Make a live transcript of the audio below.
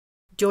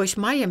Joyce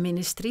Meyer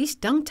Ministries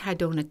dankt haar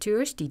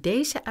donateurs die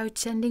deze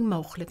uitzending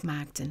mogelijk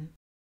maakten.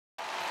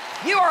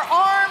 You are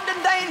armed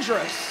and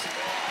dangerous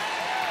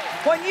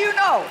when you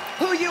know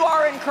who you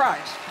are in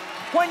Christ.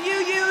 When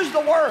you use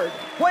the word,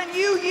 when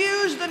you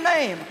use the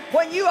name,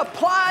 when you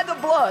apply the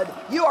blood,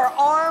 you are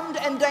armed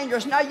and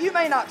dangerous. Now, you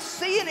may not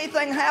see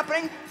anything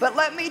happening, but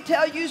let me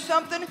tell you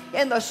something.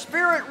 In the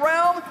spirit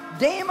realm,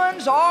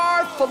 demons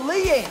are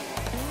fleeing.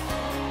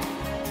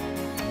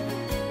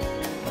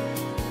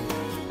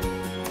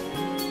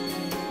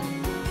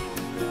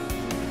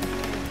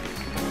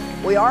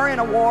 We are in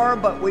a war,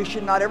 but we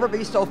should not ever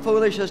be so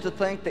foolish as to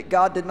think that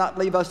God did not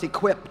leave us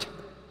equipped.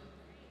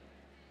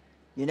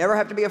 You never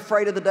have to be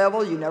afraid of the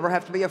devil. You never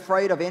have to be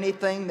afraid of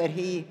anything that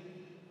he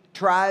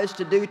tries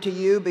to do to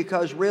you,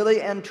 because really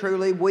and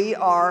truly we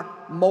are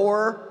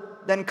more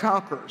than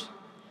conquerors.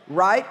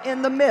 Right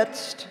in the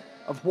midst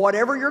of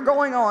whatever you're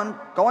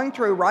going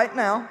through right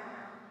now,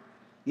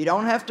 you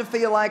don't have to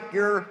feel like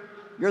you're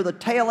the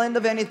tail end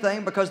of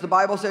anything, because the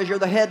Bible says you're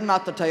the head and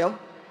not the tail,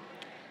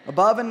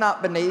 above and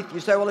not beneath. You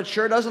say, well, it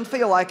sure doesn't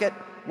feel like it.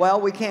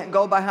 Well, we can't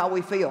go by how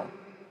we feel.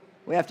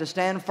 We have to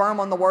stand firm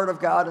on the Word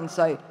of God and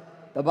say,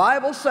 the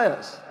Bible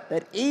says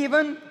that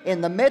even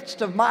in the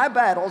midst of my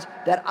battles,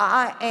 that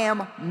I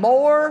am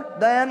more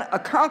than a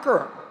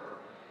conqueror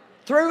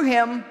through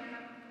Him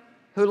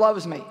who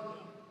loves me.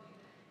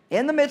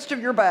 In the midst of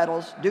your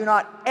battles, do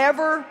not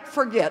ever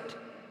forget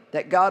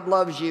that God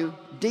loves you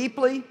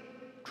deeply,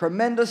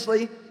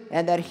 tremendously,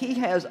 and that He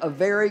has a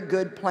very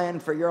good plan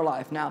for your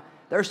life. Now,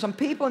 there's some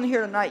people in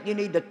here tonight, you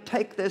need to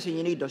take this and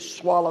you need to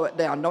swallow it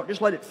down. Don't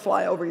just let it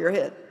fly over your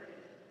head.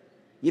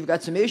 You've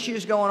got some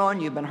issues going on,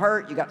 you've been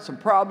hurt, you got some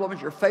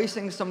problems, you're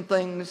facing some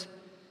things,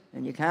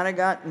 and you kind of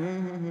got,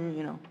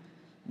 you know.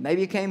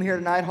 Maybe you came here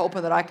tonight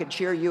hoping that I could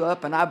cheer you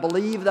up, and I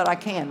believe that I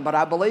can, but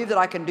I believe that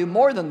I can do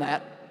more than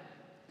that.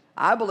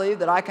 I believe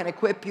that I can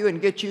equip you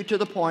and get you to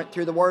the point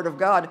through the Word of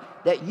God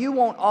that you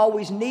won't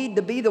always need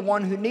to be the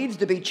one who needs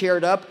to be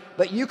cheered up,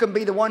 but you can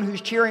be the one who's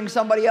cheering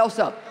somebody else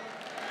up.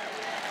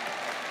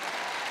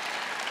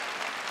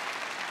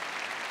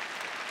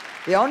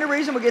 The only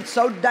reason we get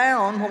so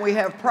down when we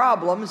have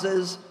problems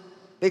is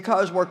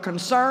because we're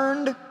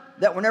concerned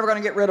that we're never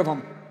going to get rid of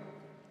them.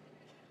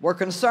 We're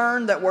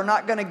concerned that we're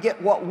not going to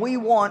get what we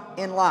want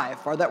in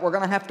life, or that we're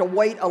going to have to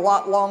wait a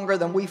lot longer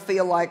than we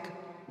feel like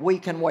we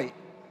can wait.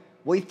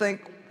 We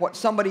think what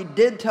somebody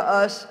did to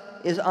us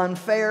is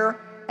unfair,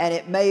 and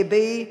it may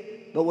be,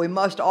 but we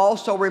must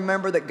also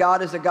remember that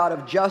God is a God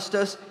of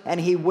justice,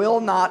 and He will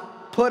not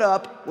put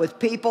up with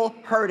people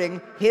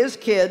hurting His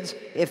kids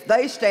if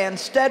they stand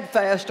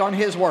steadfast on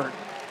His word.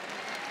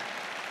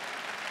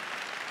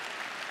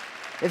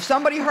 If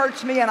somebody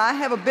hurts me and I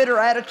have a bitter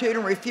attitude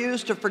and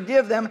refuse to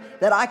forgive them,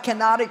 then I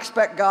cannot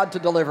expect God to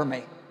deliver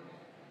me.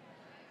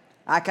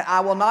 I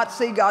will not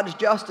see God's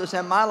justice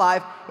in my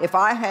life if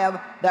I have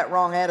that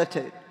wrong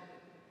attitude.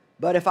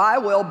 But if I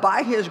will,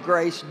 by His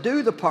grace,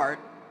 do the part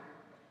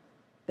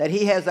that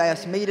He has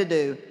asked me to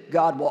do,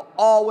 God will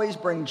always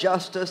bring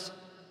justice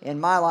in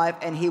my life,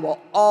 and He will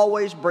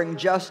always bring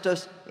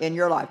justice in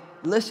your life.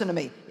 Listen to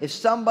me. If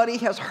somebody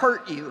has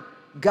hurt you,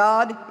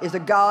 God is a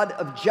God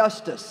of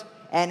justice,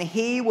 and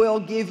He will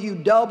give you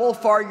double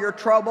for your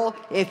trouble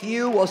if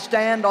you will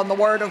stand on the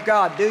Word of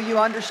God. Do you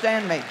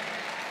understand me?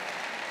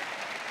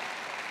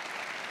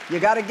 You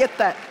got to get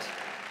that.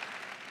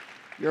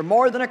 You're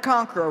more than a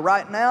conqueror.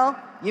 Right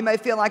now, you may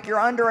feel like you're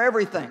under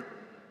everything,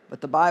 but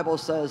the Bible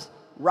says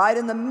right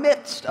in the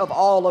midst of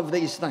all of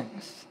these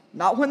things,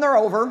 not when they're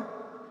over,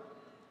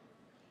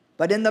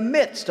 but in the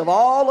midst of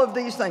all of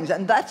these things,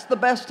 and that's the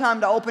best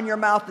time to open your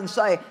mouth and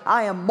say,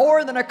 I am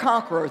more than a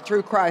conqueror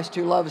through Christ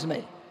who loves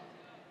me.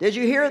 Did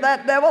you hear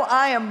that, devil?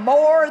 I am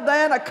more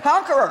than a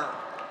conqueror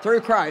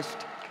through Christ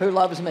who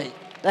loves me.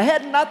 The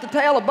head and not the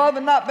tail, above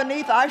and not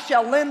beneath, I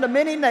shall lend to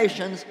many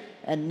nations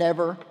and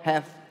never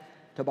have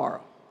to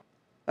borrow.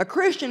 A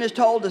Christian is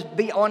told to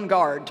be on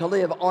guard, to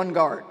live on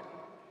guard.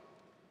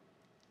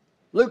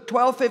 Luke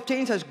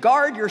 12:15 says,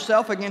 guard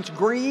yourself against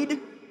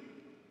greed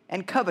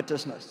and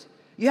covetousness.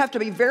 You have to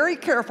be very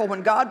careful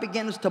when God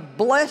begins to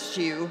bless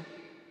you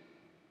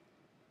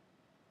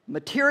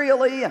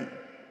materially and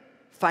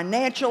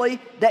financially,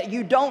 that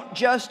you don't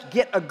just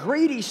get a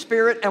greedy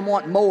spirit and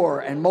want more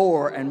and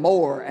more and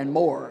more and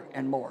more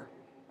and more.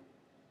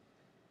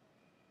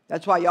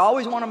 That's why you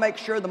always want to make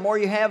sure the more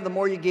you have, the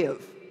more you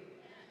give.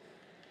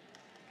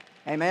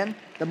 Amen?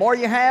 The more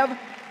you have,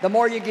 the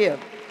more you give.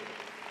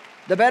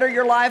 The better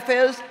your life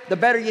is, the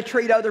better you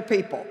treat other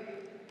people.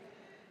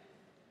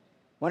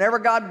 Whenever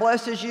God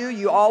blesses you,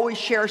 you always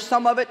share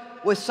some of it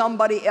with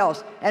somebody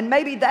else. And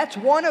maybe that's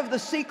one of the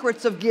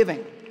secrets of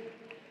giving.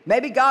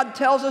 Maybe God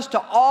tells us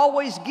to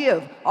always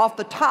give off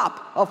the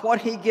top of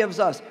what He gives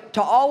us.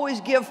 To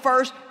always give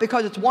first,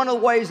 because it's one of the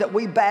ways that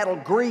we battle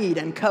greed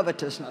and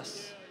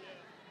covetousness.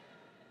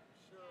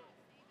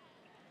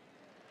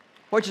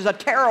 Which is a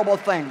terrible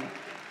thing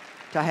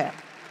to have.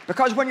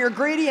 Because when you're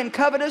greedy and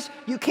covetous,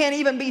 you can't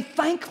even be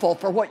thankful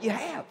for what you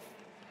have.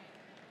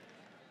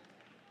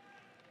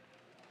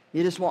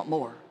 You just want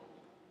more.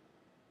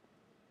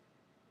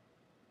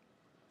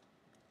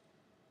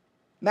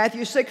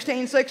 Matthew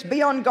 16:6,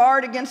 be on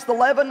guard against the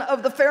leaven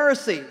of the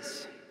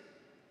Pharisees.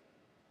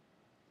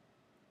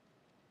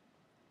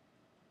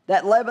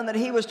 That leaven that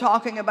he was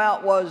talking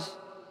about was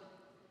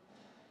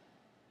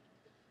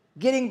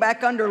getting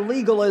back under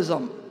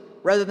legalism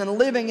rather than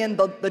living in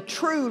the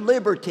true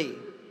liberty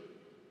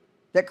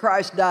that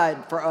Christ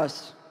died for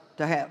us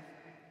to have.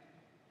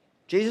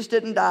 Jesus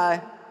didn't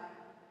die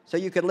so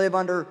you could live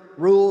under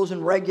rules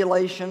and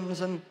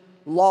regulations and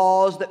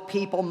laws that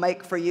people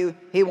make for you.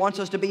 He wants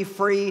us to be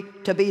free,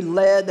 to be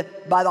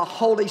led by the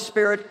Holy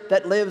Spirit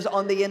that lives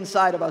on the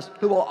inside of us,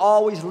 who will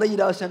always lead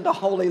us into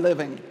holy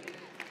living.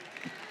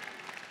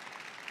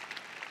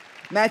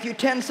 Matthew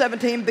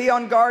 10:17, be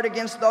on guard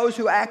against those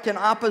who act in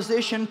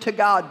opposition to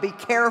God. Be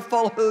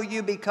careful who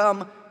you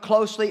become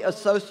closely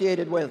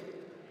associated with.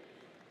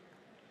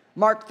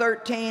 Mark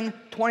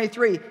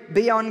 13:23,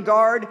 be on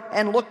guard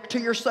and look to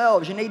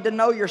yourselves. You need to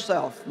know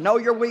yourself, know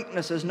your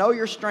weaknesses, know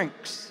your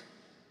strengths.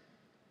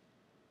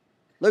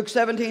 Luke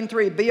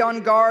 17:3, be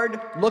on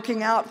guard,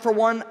 looking out for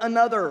one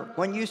another.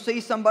 When you see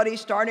somebody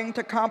starting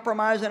to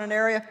compromise in an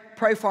area,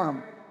 pray for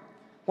them.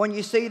 When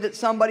you see that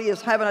somebody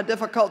is having a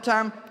difficult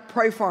time,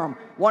 pray for them.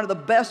 One of the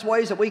best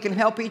ways that we can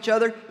help each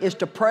other is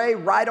to pray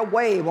right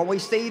away when we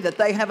see that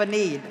they have a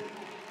need.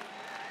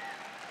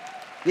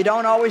 You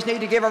don't always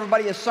need to give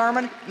everybody a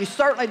sermon. You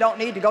certainly don't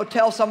need to go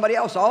tell somebody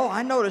else, oh,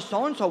 I noticed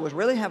so-and-so was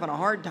really having a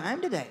hard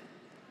time today.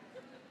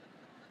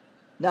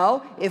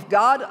 No, if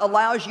God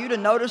allows you to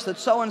notice that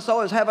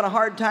so-and-so is having a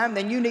hard time,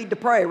 then you need to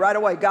pray right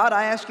away. God,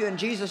 I ask you in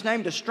Jesus'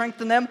 name to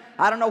strengthen them.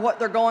 I don't know what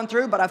they're going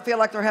through, but I feel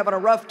like they're having a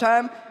rough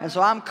time, and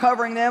so I'm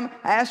covering them,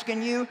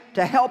 asking you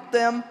to help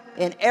them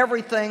in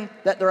everything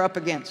that they're up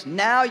against.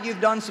 Now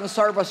you've done some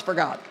service for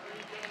God.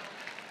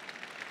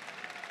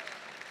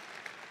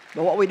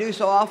 But what we do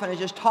so often is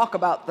just talk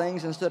about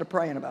things instead of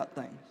praying about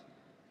things.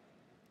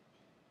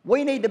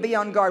 We need to be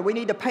on guard. We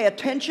need to pay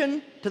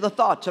attention to the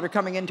thoughts that are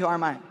coming into our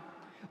mind.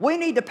 We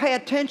need to pay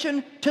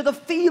attention to the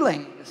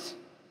feelings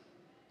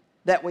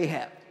that we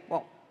have.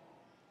 Well,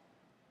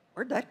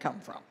 where'd that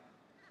come from?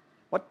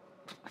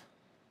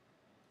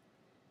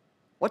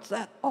 What's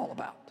that all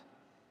about?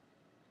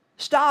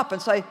 Stop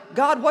and say,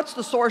 God, what's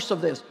the source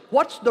of this?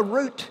 What's the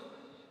root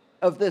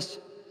of this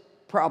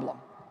problem?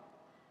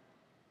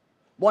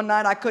 One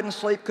night I couldn't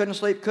sleep. 4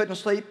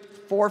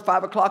 or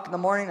 5 o'clock in the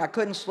morning, I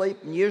couldn't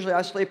sleep, and usually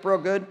I sleep real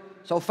good.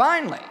 So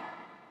finally,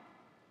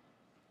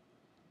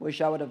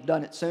 wish I would have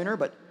done it sooner,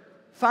 but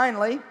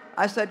finally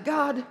I said,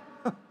 God,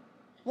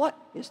 what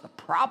is the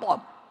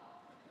problem?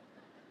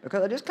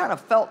 Because I just kind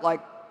of felt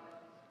like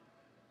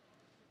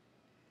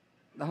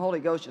the Holy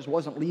Ghost just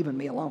wasn't leaving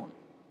me alone.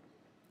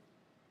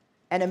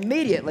 And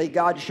immediately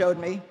God showed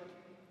me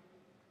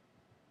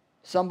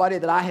somebody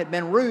that I had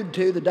been rude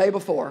to the day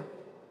before.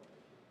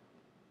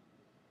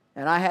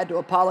 And I had to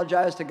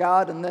apologize to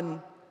God, and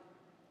then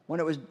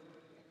when it was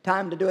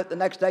time to do it the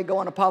next day,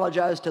 go and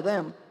apologize to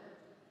them.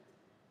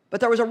 But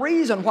there was a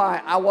reason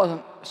why I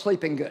wasn't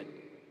sleeping good.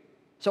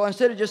 So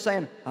instead of just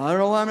saying, I don't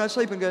know why I'm not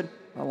sleeping good,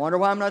 I wonder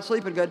why I'm not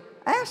sleeping good,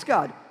 ask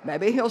God.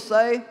 Maybe He'll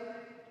say,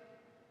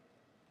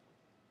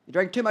 you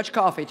drink too much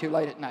coffee too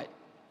late at night.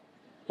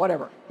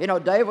 Whatever. You know,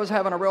 Dave was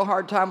having a real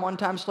hard time one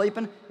time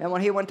sleeping, and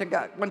when he went to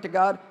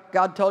God,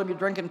 God told him you're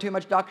drinking too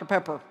much Dr.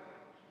 Pepper.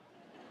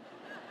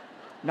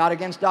 Not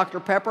against Dr.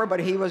 Pepper, but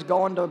he was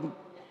going to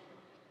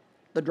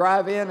the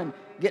drive-in and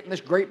getting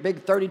this great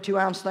big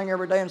 32-ounce thing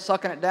every day and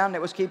sucking it down, and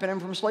it was keeping him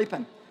from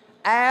sleeping.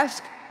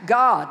 Ask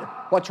God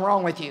what's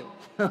wrong with you.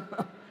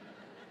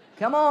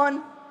 Come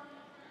on.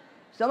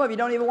 Some of you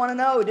don't even want to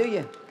know, do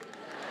you?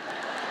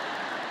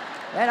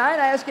 And I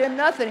ain't ask him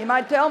nothing. He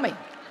might tell me.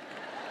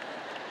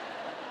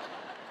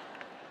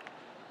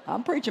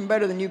 I'm preaching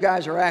better than you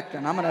guys are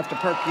acting. I'm going to have to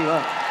perk you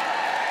up.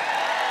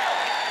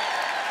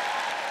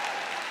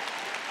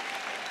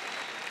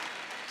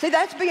 See,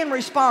 that's being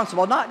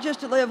responsible, not just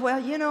to live, well,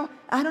 you know,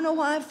 I don't know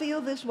why I feel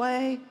this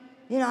way.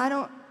 You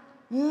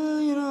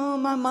know,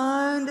 my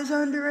mind is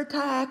under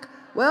attack.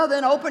 Well,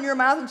 then open your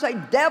mouth and say,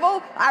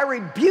 devil, I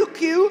rebuke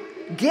you.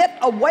 Get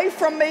away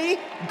from me.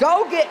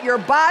 Go get your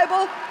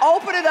Bible,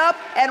 open it up,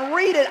 and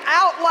read it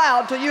out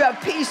loud till you have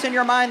peace in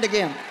your mind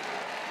again.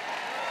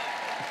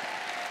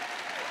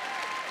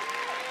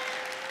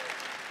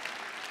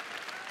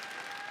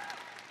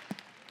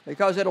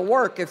 Because it'll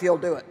work if you'll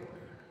do it.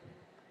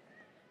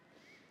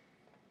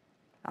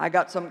 I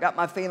got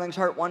my feelings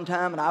hurt one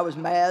time, and I was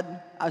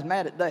mad. I was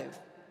mad at Dave.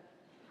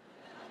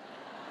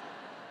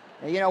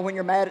 And you know, when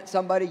you're mad at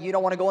somebody, you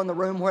don't want to go in the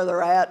room where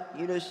they're at.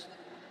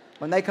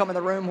 When they come in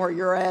the room where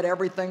you're at,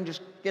 everything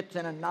just gets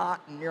in a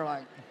knot, and you're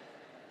like,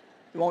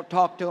 you won't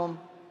talk to them,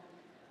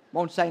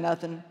 won't say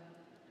nothing,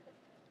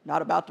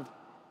 not about to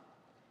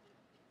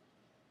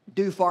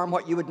do for them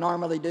what you would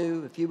normally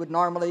do. If you would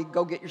normally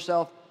go get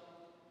yourself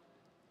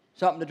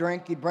something to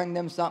drink, you'd bring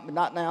them something, but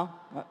not now.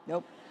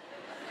 Nope.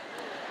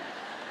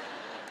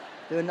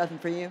 Doing nothing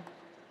for you?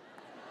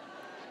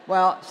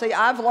 Well, see,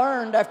 I've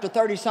learned after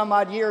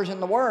 30-some-odd years in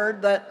the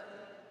Word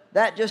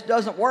that just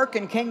doesn't work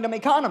in kingdom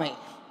economy.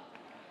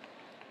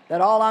 that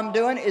all I'm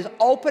doing is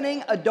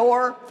opening a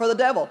door for the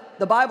devil.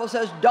 The Bible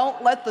says,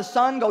 don't let the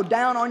sun go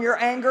down on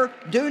your anger.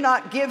 Do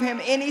not give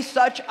him any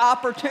such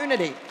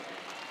opportunity.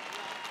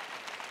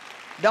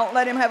 Don't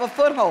let him have a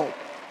foothold.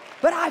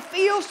 But I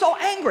feel so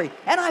angry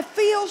and I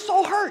feel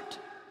so hurt.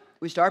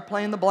 We start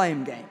playing the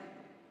blame game.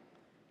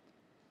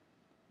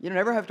 You don't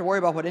ever have to worry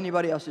about what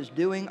anybody else is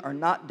doing or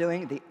not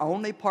doing. The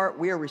only part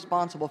we are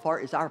responsible for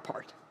is our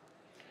part.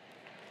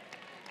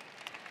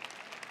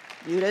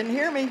 You didn't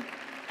hear me.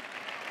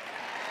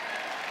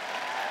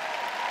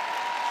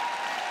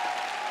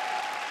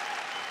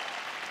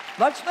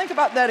 Let's think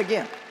about that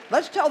again.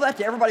 Let's tell that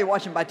to everybody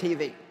watching by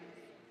TV.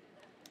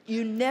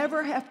 You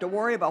never have to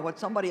worry about what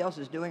somebody else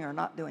is doing or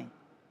not doing.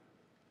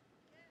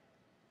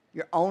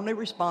 You're only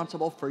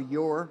responsible for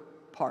your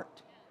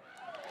part.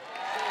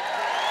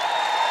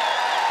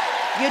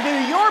 You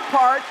do your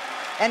part,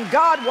 and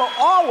God will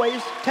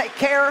always take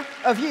care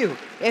of you.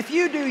 If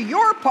you do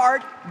your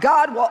part,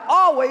 God will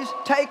always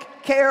take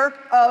care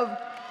of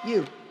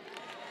you.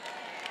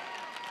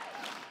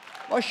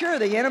 Well, sure,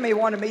 the enemy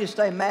wanted me to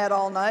stay mad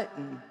all night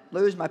and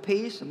lose my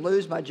peace and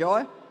lose my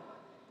joy.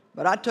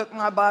 But I took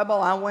my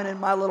Bible, I went in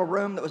my little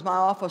room that was my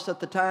office at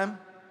the time.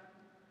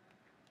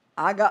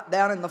 I got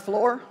down in the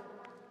floor.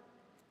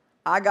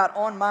 I got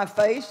on my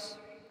face.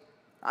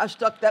 I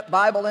stuck that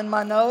Bible in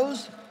my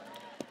nose.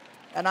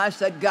 And I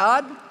said,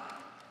 God,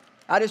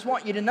 I just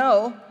want you to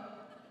know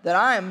that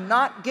I am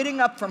not getting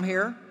up from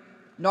here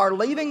nor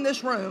leaving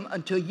this room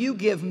until you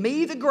give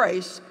me the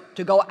grace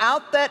to go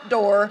out that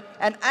door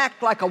and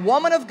act like a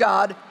woman of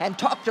God and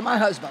talk to my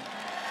husband.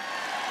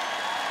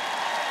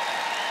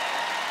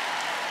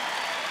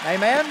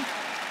 Amen?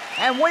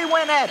 And we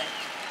went at it.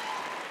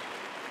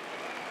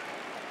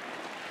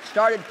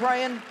 Started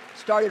praying,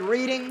 started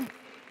reading.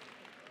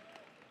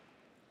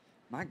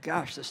 My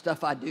gosh, the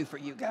stuff I do for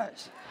you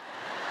guys.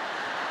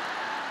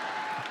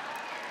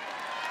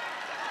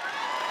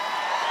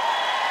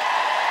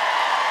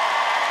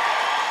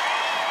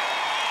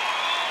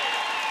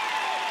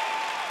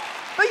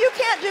 But you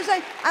can't just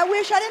say, I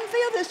wish I didn't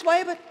feel this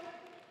way, but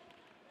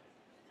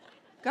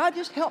God,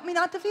 just help me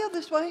not to feel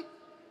this way.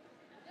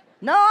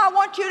 No, I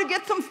want you to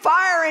get some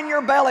fire in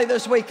your belly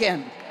this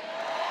weekend.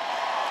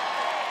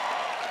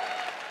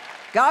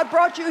 God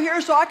brought you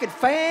here so I could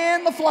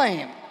fan the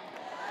flame.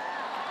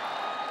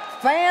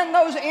 Fan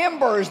those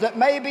embers that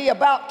may be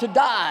about to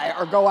die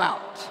or go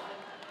out.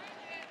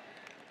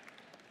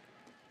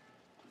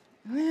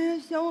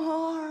 It's so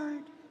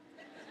hard.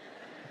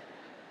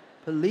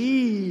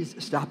 Please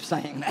stop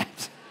saying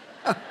that.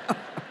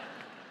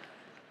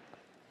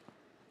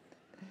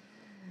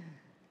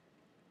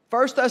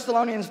 1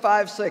 Thessalonians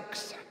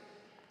 5:6.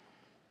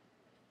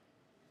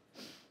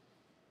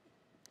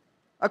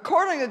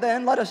 Accordingly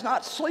then, let us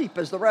not sleep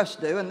as the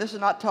rest do, and this is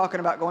not talking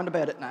about going to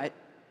bed at night,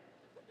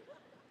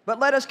 but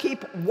let us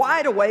keep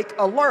wide awake,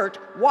 alert,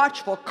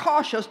 watchful,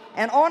 cautious,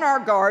 and on our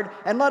guard,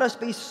 and let us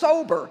be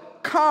sober,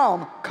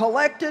 calm,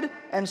 collected,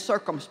 and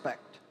circumspect.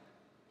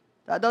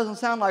 That doesn't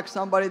sound like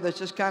somebody that's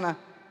just kind of,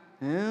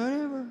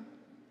 whatever.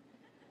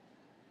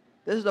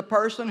 This is a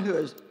person who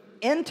is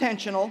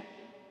intentional,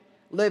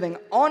 living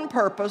on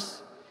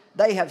purpose.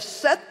 They have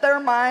set their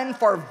mind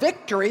for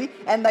victory,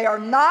 and they are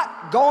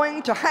not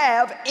going to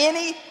have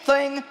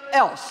anything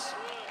else.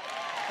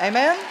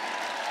 Amen?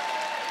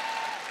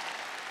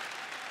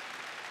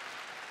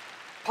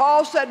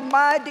 Paul said,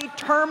 my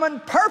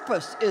determined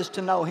purpose is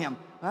to know him.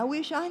 I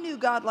wish I knew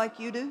God like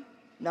you do.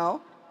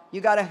 No,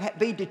 you got to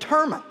be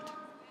determined.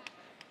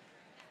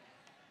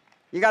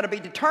 You got to be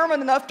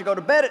determined enough to go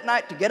to bed at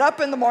night, to get up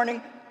in the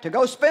morning, to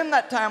go spend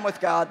that time with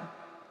God,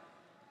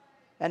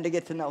 and to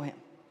get to know him.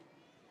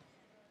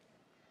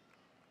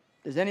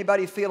 Does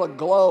anybody feel a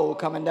glow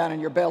coming down in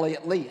your belly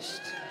at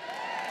least?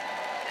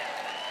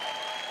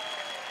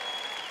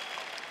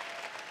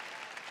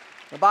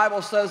 The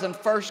Bible says in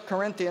 1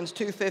 Corinthians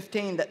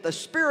 2:15 that the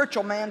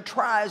spiritual man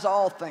tries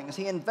all things.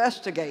 He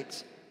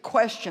investigates,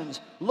 questions,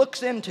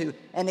 looks into,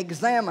 and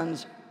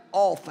examines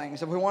all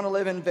things. If we want to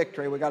live in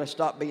victory, we've got to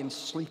stop being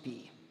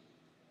sleepy.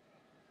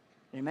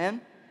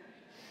 Amen?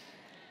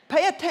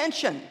 Pay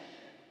attention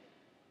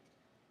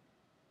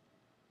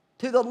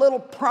to the little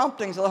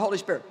promptings of the Holy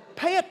Spirit.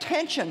 Pay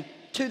attention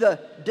to the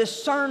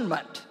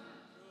discernment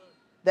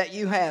that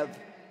you have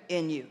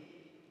in you.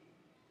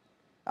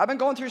 I've been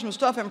going through some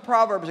stuff in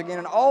Proverbs again,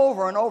 and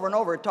over and over and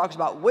over it talks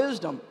about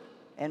wisdom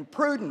and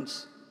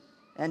prudence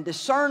and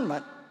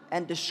discernment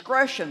and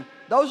discretion.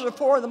 Those are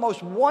four of the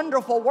most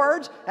wonderful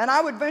words, and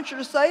I would venture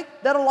to say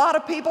that a lot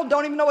of people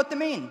don't even know what they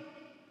mean.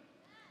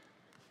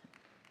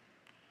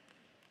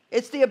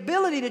 It's the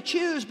ability to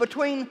choose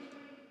between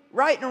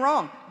right and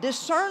wrong.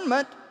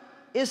 Discernment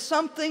is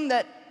something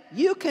that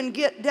you can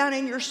get down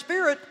in your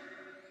spirit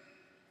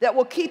that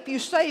will keep you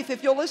safe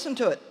if you'll listen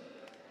to it.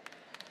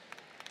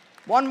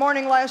 One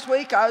morning last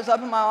week, I was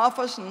up in my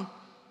office, and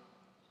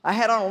I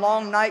had on a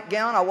long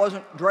nightgown. I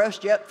wasn't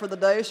dressed yet for the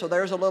day, so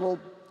there's a little,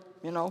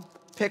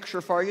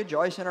 picture for you,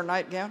 Joyce in her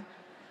nightgown.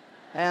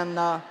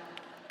 And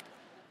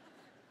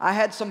I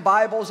had some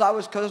Bibles.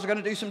 Because I was going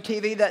to do some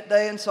TV that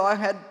day, and so I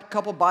had a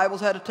couple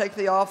Bibles I had to take to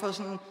the office,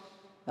 and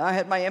I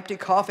had my empty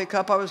coffee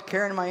cup. I was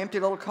carrying my empty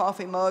little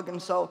coffee mug,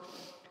 and so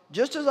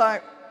just as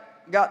I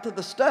got to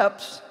the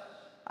steps,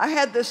 I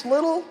had this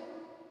little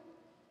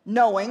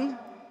knowing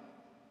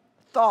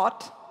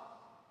thought,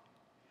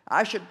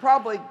 I should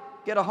probably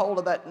get a hold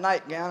of that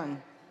nightgown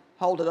and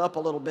hold it up a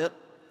little bit,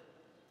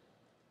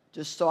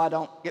 just so I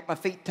don't get my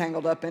feet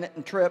tangled up in it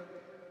and trip.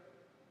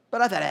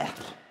 But I thought,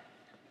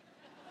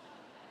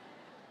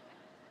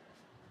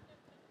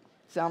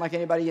 sound like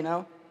anybody you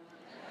know?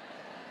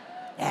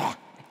 Yeah.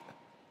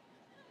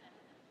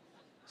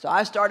 So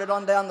I started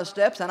on down the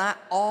steps, and I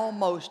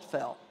almost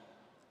fell.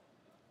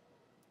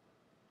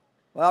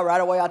 Well,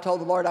 right away I told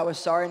the Lord I was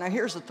sorry. Now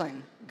here's the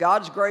thing.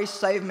 God's grace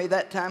saved me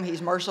that time.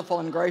 He's merciful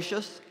and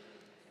gracious.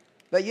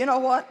 But you know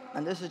what?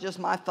 And this is just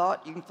my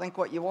thought. You can think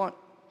what you want.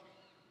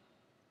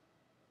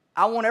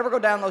 I won't ever go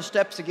down those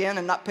steps again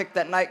and not pick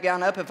that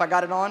nightgown up if I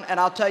got it on. And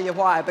I'll tell you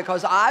why.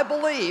 Because I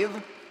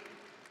believe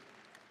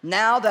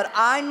now that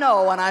I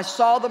know and I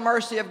saw the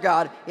mercy of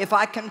God, if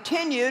I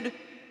continued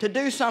to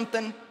do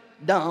something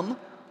dumb,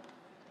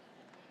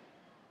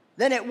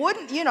 then it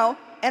wouldn't,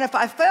 and if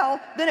I fell,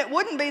 then it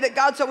wouldn't be that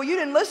God said, well, you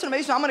didn't listen to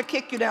me, so I'm going to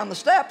kick you down the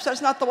steps.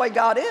 That's not the way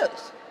God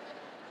is.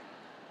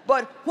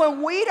 But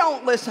when we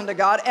don't listen to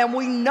God and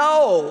we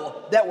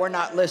know that we're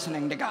not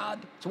listening to God,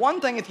 it's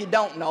one thing if you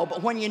don't know,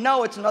 but when you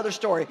know, it's another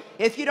story.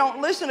 If you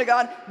don't listen to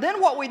God, then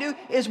what we do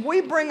is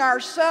we bring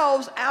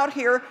ourselves out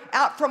here,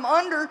 out from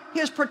under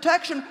His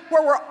protection,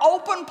 where we're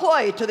open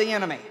play to the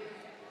enemy.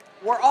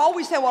 We're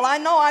always saying, well, I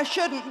know I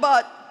shouldn't,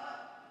 but...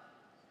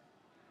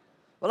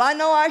 Well, I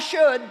know I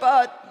should,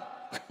 but...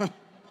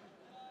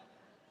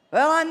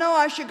 Well, I know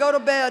I should go to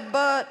bed,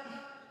 but...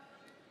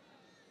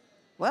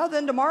 Well,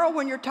 then tomorrow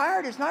when you're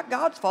tired, it's not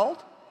God's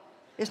fault.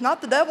 It's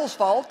not the devil's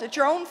fault. It's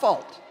your own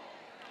fault.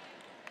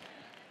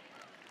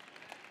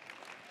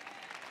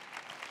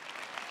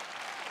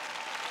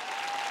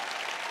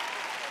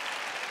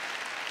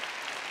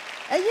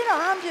 And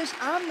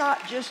I'm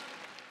not just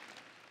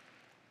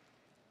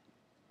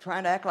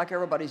trying to act like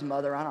everybody's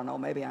mother. I don't know,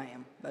 maybe I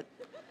am, but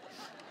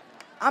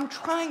I'm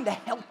trying to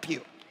help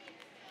you.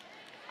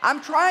 I'm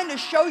trying to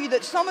show you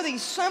that some of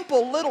these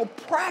simple little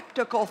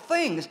practical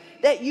things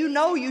that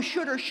you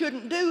should or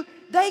shouldn't do,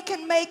 they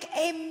can make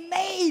a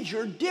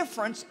major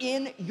difference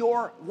in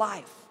your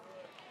life.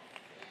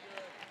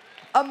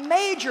 A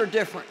major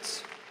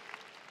difference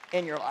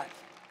in your life.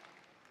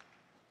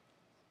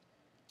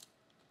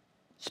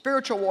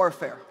 Spiritual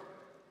warfare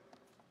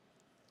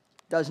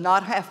does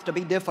not have to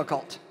be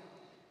difficult.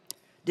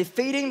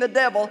 Defeating the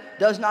devil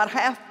does not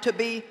have to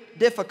be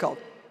difficult.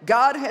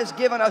 God has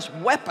given us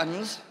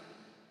weapons.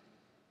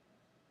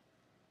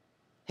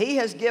 He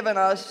has given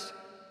us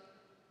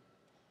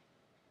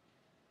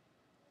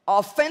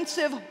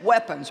offensive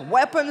weapons,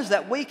 weapons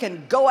that we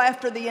can go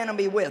after the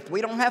enemy with.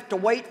 We don't have to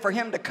wait for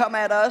him to come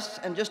at us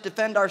and just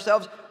defend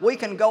ourselves. We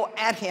can go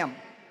at him.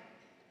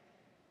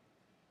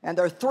 And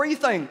there are three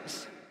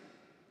things,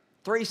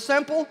 three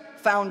simple,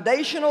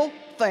 foundational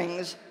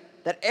things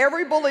that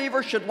every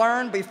believer should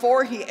learn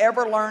before he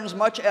ever learns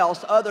much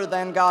else other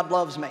than God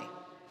loves me.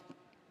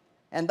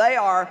 And they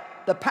are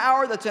the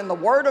power that's in the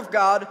Word of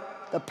God,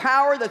 the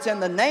power that's in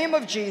the name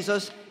of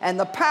Jesus, and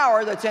the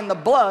power that's in the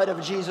blood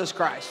of Jesus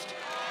Christ.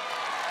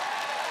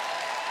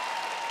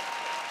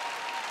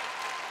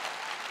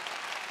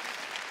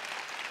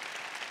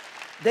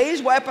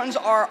 These weapons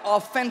are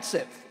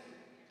offensive.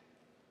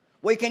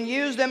 We can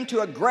use them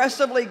to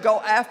aggressively go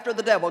after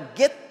the devil.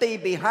 Get thee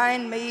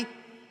behind me,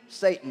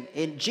 Satan.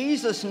 In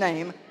Jesus'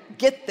 name,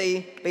 get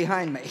thee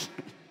behind me.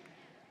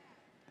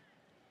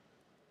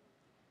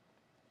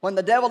 When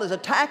the devil is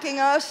attacking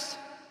us,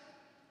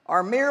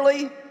 are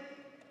merely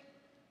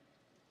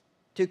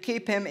to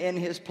keep him in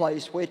his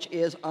place, which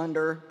is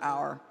under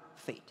our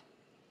feet.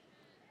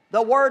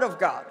 The Word of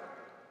God.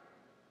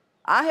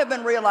 I have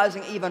been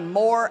realizing even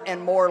more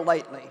and more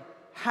lately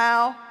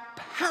how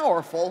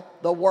powerful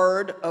the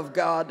Word of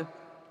God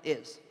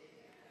is.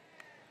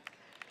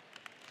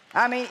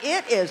 I mean,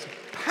 it is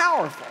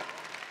powerful.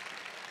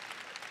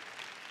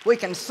 We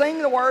can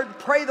sing the Word,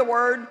 pray the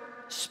Word,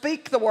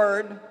 speak the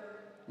Word,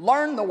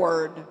 learn the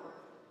Word.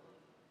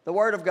 The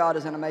Word of God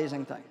is an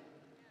amazing thing.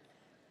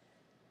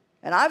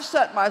 And I've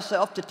set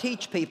myself to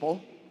teach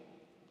people,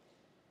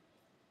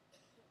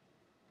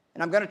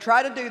 and I'm going to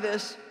try to do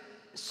this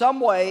some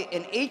way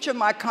in each of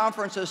my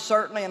conferences,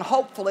 certainly, and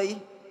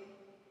hopefully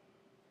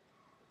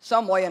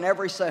some way in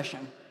every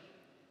session,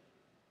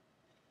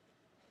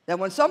 that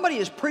when somebody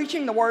is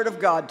preaching the Word of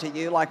God to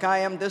you, like I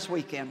am this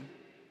weekend,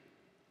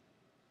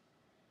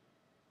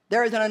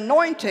 there is an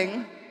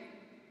anointing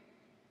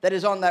that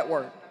is on that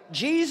Word.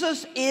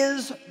 Jesus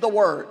is the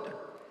Word.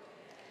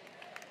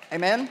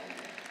 Amen?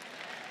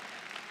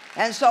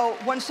 And so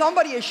when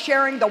somebody is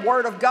sharing the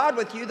Word of God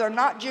with you, they're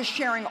not just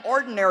sharing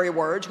ordinary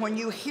words. When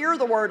you hear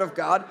the Word of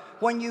God,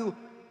 when you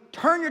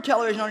turn your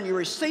television on and you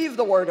receive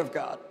the Word of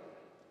God,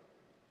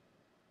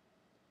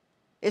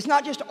 it's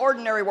not just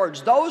ordinary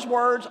words. Those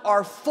words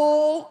are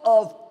full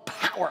of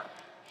power.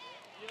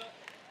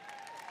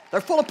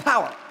 They're full of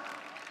power.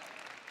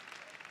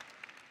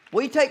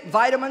 We take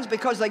vitamins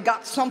because they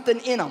got something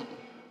in them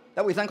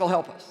that we think will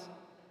help us.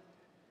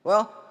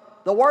 Well,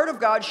 the Word of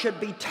God should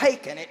be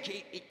taken.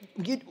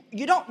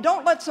 You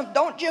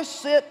don't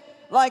just sit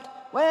like,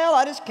 well,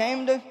 I just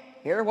came to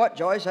hear what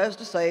Joyce has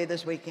to say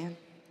this weekend.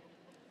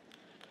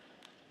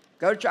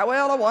 Go to church.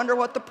 Well, I wonder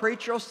what the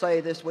preacher will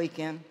say this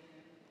weekend.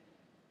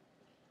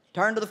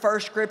 Turn to the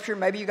first scripture.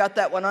 Maybe you got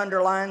that one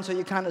underlined, so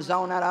you kind of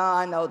zone out. Oh,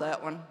 I know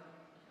that one.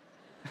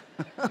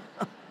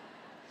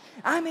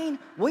 I mean,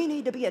 we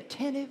need to be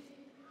attentive.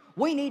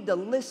 We need to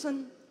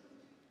listen.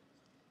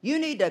 You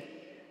need to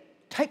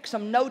take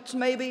some notes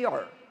maybe,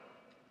 or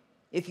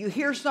if you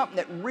hear something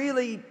that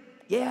really,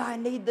 yeah, I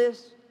need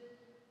this,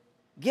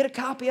 get a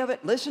copy of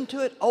it, listen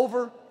to it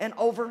over and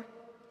over.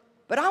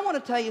 But I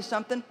want to tell you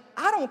something.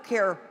 I don't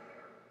care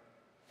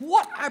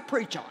what I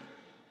preach on.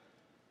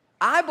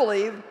 I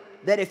believe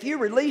that if you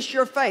release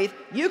your faith,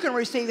 you can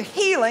receive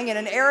healing in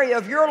an area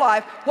of your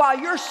life while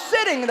you're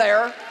sitting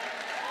there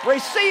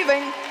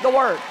receiving the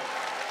Word.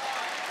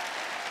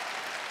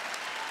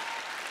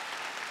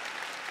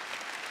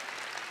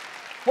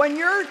 When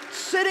you're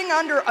sitting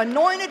under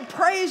anointed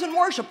praise and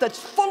worship that's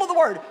full of the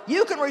Word,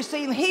 you can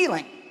receive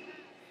healing.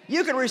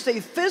 You can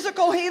receive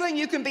physical healing.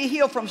 You can be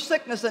healed from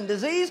sickness and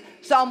disease.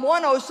 Psalm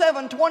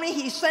 107:20,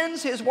 He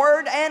sends His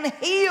Word and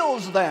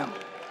heals them.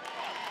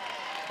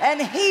 And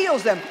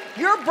heals them.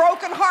 Your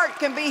broken heart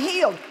can be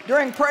healed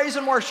during praise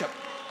and worship.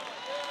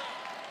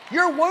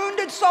 Your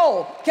wounded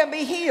soul can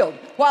be healed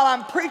while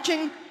I'm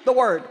preaching the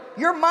Word.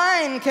 Your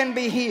mind can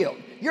be healed.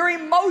 Your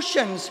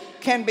emotions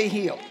can be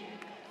healed.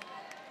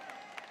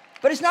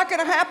 But it's not going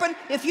to happen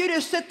if you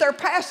just sit there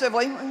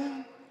passively.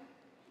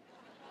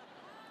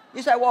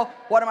 You say, well,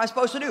 what am I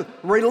supposed to do?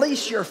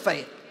 Release your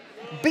faith.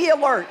 Be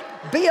alert.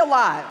 Be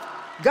alive.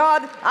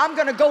 God, I'm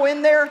going to go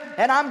in there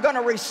and I'm going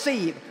to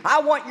receive. I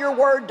want your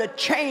Word to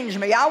change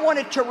me. I want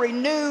it to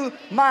renew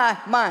my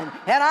mind.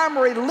 And I'm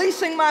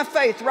releasing my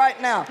faith right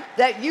now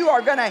that you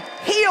are going to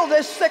heal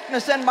this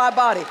sickness in my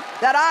body,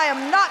 that I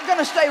am not going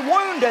to stay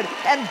wounded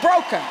and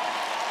broken.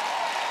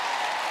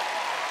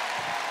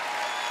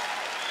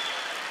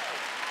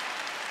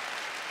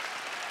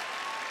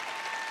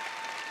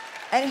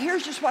 And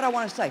here's just what I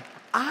want to say.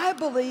 I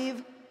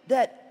believe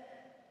that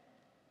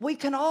we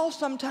can all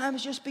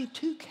sometimes just be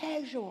too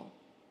casual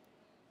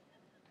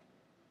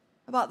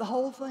about the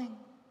whole thing.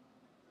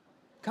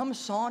 Come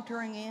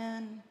sauntering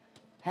in,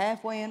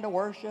 halfway into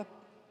worship,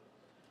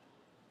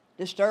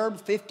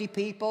 disturb 50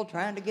 people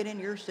trying to get in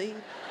your seat.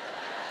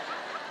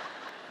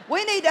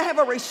 We need to have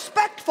a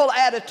respectful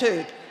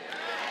attitude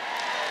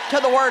to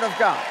the Word of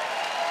God.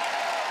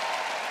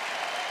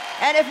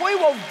 And if we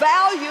will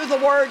value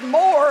the Word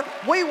more,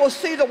 we will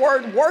see the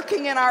Word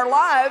working in our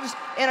lives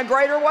in a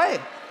greater way.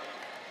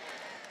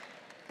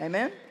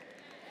 Amen?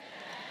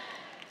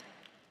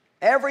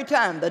 Every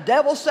time the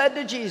devil said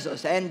to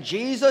Jesus, and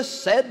Jesus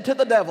said to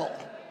the devil,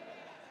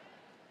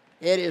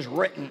 it is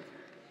written.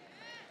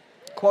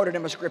 Quoted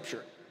him a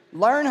scripture.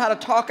 Learn how to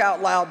talk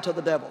out loud to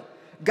the devil.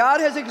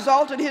 God has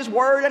exalted His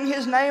Word and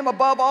His name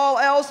above all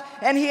else,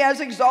 and He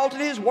has exalted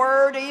His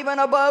Word even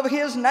above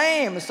His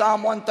name.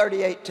 Psalm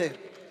 138:2.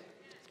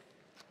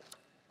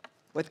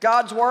 With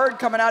God's Word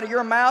coming out of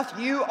your mouth,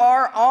 you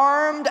are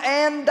armed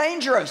and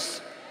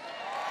dangerous.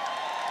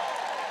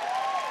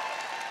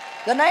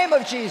 The name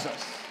of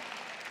Jesus.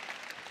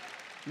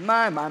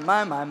 My.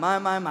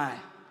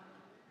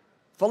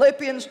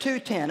 Philippians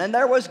 2:10. And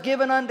there was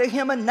given unto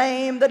Him a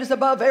name that is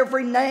above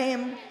every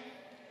name,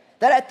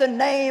 that at the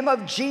name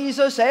of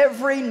Jesus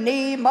every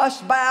knee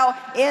must bow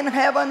in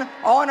heaven,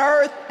 on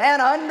earth,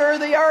 and under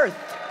the earth.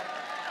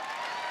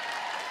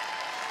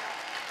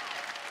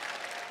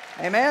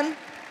 Amen?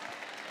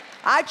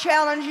 I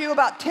challenge you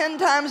about 10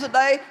 times a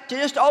day to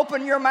just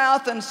open your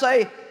mouth and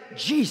say,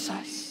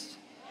 Jesus.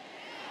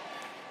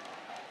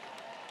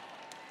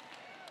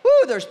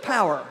 Woo, there's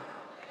power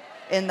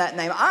in that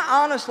name.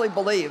 I honestly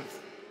believe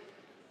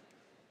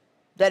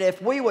that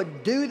if we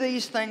would do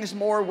these things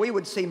more, we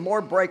would see more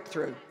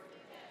breakthrough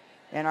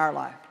in our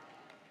life.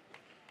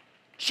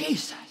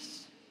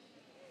 Jesus.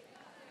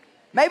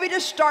 Maybe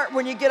just start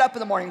when you get up in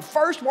the morning.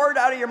 First word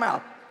out of your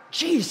mouth,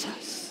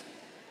 Jesus.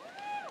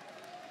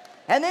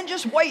 And then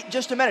just wait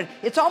just a minute.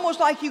 It's almost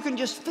like you can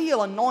just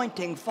feel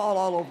anointing fall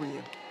all over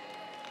you.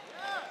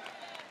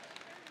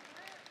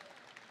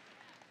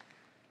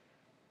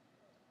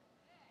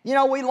 You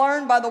know, we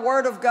learn by the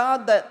Word of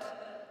God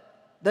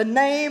that the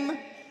name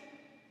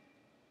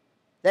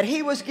that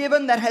He was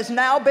given that has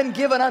now been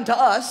given unto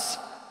us,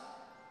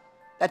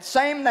 that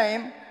same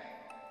name,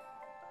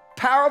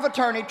 power of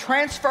attorney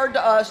transferred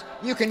to us,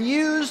 you can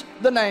use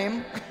the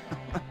name.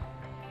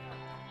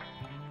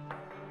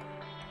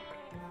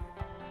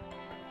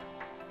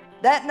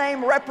 That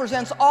name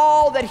represents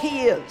all that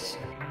He is.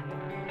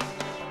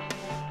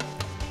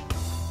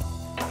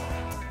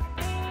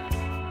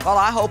 Well,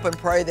 I hope and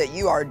pray that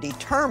you are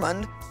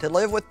determined to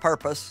live with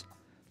purpose,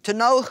 to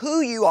know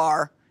who you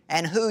are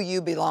and who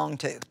you belong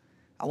to.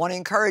 I want to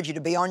encourage you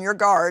to be on your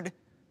guard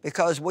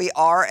because we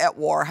are at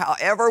war.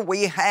 However,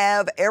 we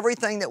have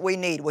everything that we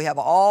need. We have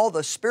all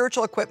the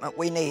spiritual equipment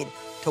we need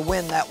to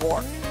win that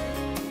war.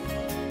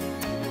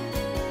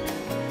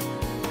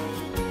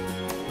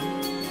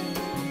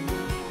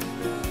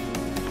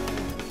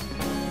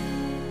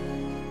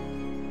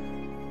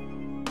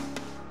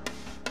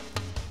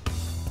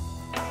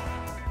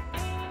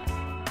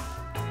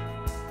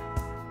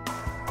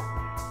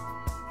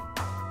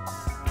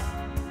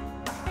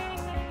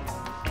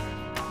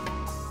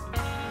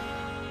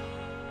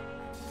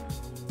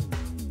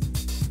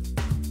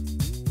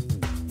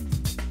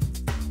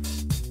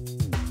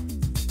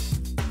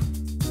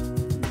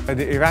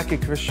 The Iraqi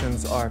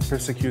Christians are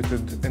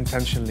persecuted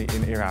intentionally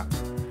in Iraq,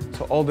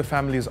 so all the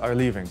families are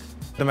leaving.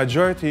 The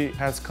majority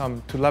has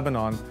come to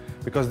Lebanon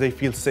because they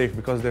feel safe,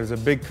 because there's a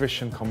big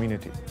Christian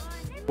community.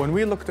 When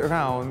we looked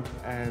around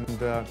and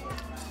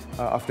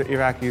of the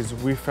Iraqis,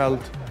 we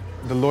felt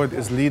the Lord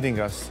is leading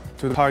us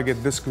to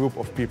target this group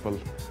of people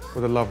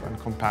with the love and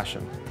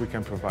compassion we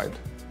can provide.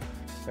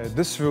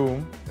 This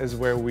room is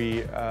where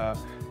we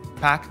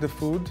pack the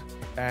food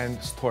and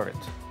store it.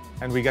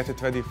 And we get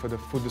it ready for the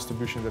food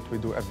distribution that we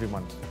do every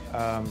month.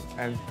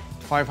 And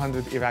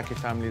 500 Iraqi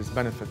families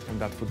benefit from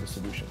that food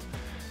distribution.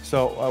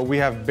 So we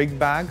have big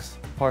bags,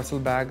 parcel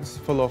bags,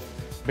 full of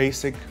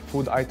basic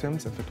food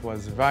items. If it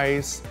was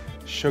rice,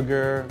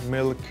 sugar,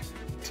 milk,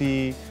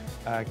 tea,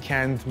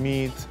 canned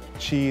meat,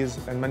 cheese,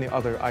 and many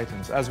other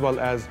items, as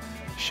well as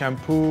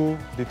shampoo,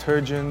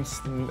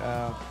 detergents,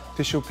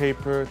 tissue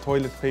paper,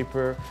 toilet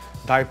paper,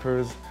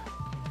 diapers.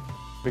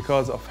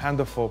 Because of Hand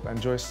of Hope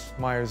and Joyce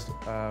Meyer's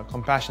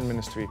compassion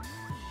ministry,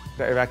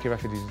 the Iraqi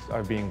refugees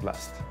are being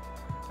blessed.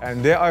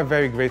 And they are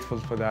very grateful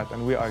for that,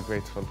 and we are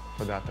grateful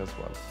for that as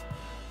well.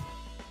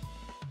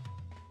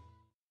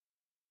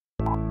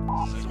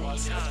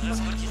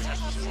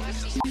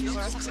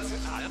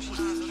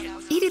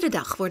 Iedere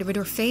dag worden we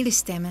door vele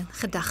stemmen,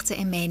 gedachten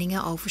en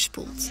meningen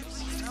overspoeld.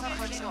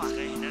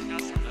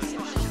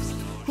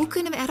 Hoe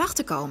kunnen we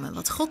erachter komen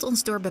wat God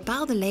ons door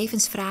bepaalde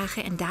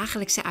levensvragen en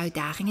dagelijkse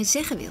uitdagingen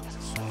zeggen wil?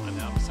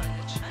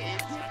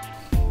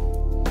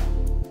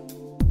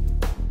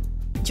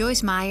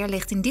 Joyce Meyer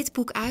legt in dit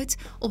boek uit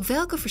op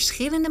welke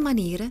verschillende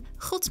manieren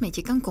God met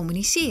je kan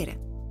communiceren.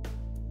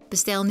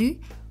 Bestel nu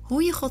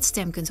hoe je Gods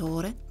stem kunt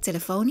horen,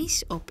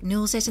 telefonisch op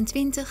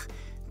 026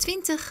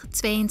 20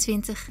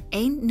 22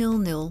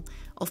 100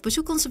 of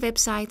bezoek onze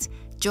website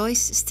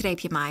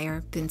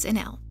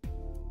joyce-meyer.nl.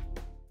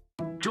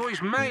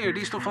 Joyce Meyer,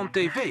 die is toch van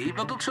tv?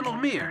 Wat doet ze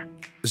nog meer?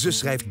 Ze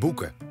schrijft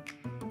boeken.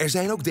 Er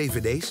zijn ook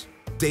dvd's,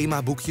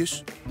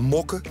 themaboekjes,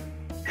 mokken.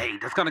 Hé,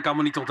 dat kan ik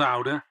allemaal niet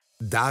onthouden.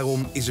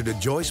 Daarom is er de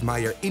Joyce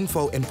Meyer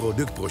info- en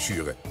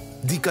productbrochure.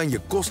 Die kan je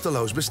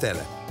kosteloos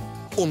bestellen.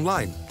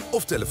 Online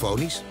of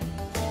telefonisch.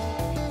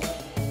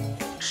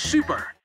 Super!